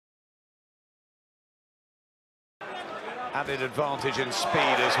Added advantage in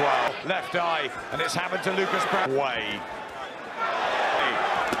speed as well. Left eye, and it's happened to Lucas Browne. Way.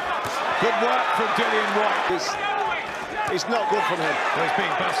 Good work from Dillian Whyte. It's not good from him. Well, he's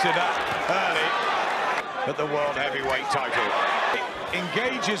being busted up early at the World Heavyweight title.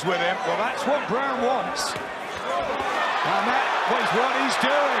 Engages with him. Well, that's what Browne wants. And that was what he's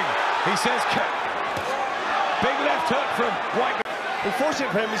doing. He says, big left hook from Whyte.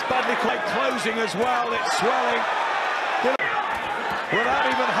 Unfortunately for him, he's badly quite closing as well. It's swelling. Without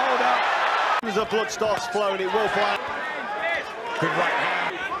even hold up. As the blood starts flowing, it will fly. Good right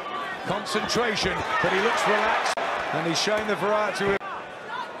hand. Concentration, but he looks relaxed. And he's showing the variety.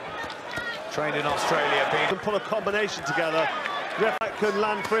 Trained in Australia, can put a combination together. Ref can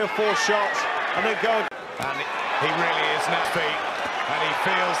land 3 or 4 shots and then go. And he really is net feet. And he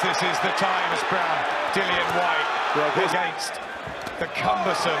feels this is the time as Browne. Dillian Whyte against the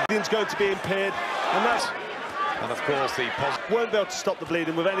cumbersome. He's going to be impaired, and that's. And of course the won't be able to stop the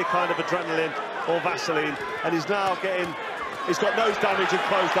bleeding with any kind of adrenaline or Vaseline. And he's now getting. He's got nose damage and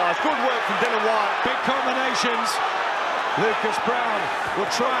closed eyes. Good work from Dillian Whyte. Big combinations. Lucas Browne will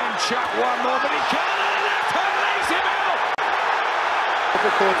try and chuck one more, but he can't. And left hook lays him out.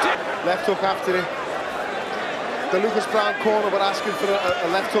 Left hook after it. The Lucas Browne corner were asking for a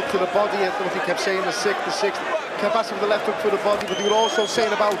left hook to the body. I don't know if he kept saying the sixth. Kept asking for the left hook to the body, but they were also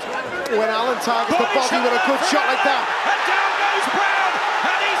saying about when Allen targets the body with a good shot like that. And down goes Browne,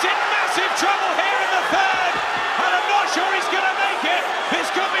 and he's in massive trouble here in the third. And I'm not sure he's going to make it. This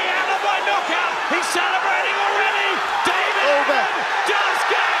could be Allen by knockout. He's celebrating already. David does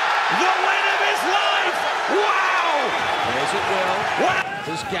get the win of his life. Wow! There's it well. Wow.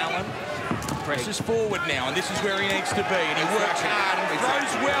 There's Gallen. Presses forward now, and this is where he needs to be. And he works hard and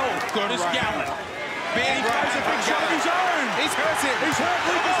throws well. Good as Gallen. He throws a big shot of his own. He's hurt him. He's hurt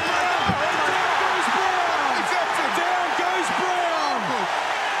Lucas Browne. And down goes Browne. Down goes Browne.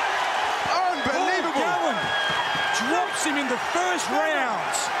 Unbelievable. Gallen drops him in the first round.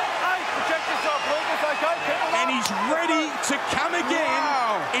 And he's ready to come again.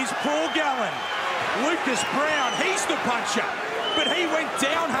 Is Paul Gallen. Lucas Browne, he's the puncher. But he went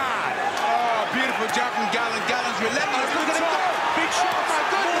down hard. Oh, beautiful jump from Gallen. Gallen's relentless. Look at him go. Big shots.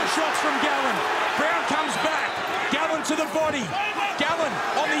 More shots from Gallen. Browne comes back. Gallen to the body. Gallen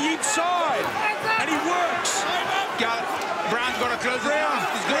on the inside. And he works. Gallen. Browne's got to close it down.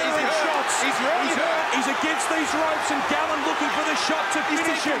 He's shots. He's hurt. He's against these ropes, and Gallen looking for the shot to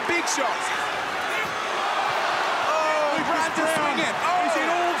finish it. Big shots. Oh, Browne swinging. He's in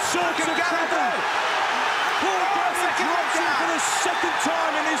all sorts of trouble. Paul Gallen drops him for the second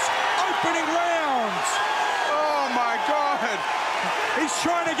time in this opening round. Oh my God. He's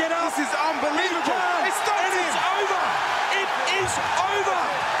trying to get up. This is unbelievable. It's over. It is over.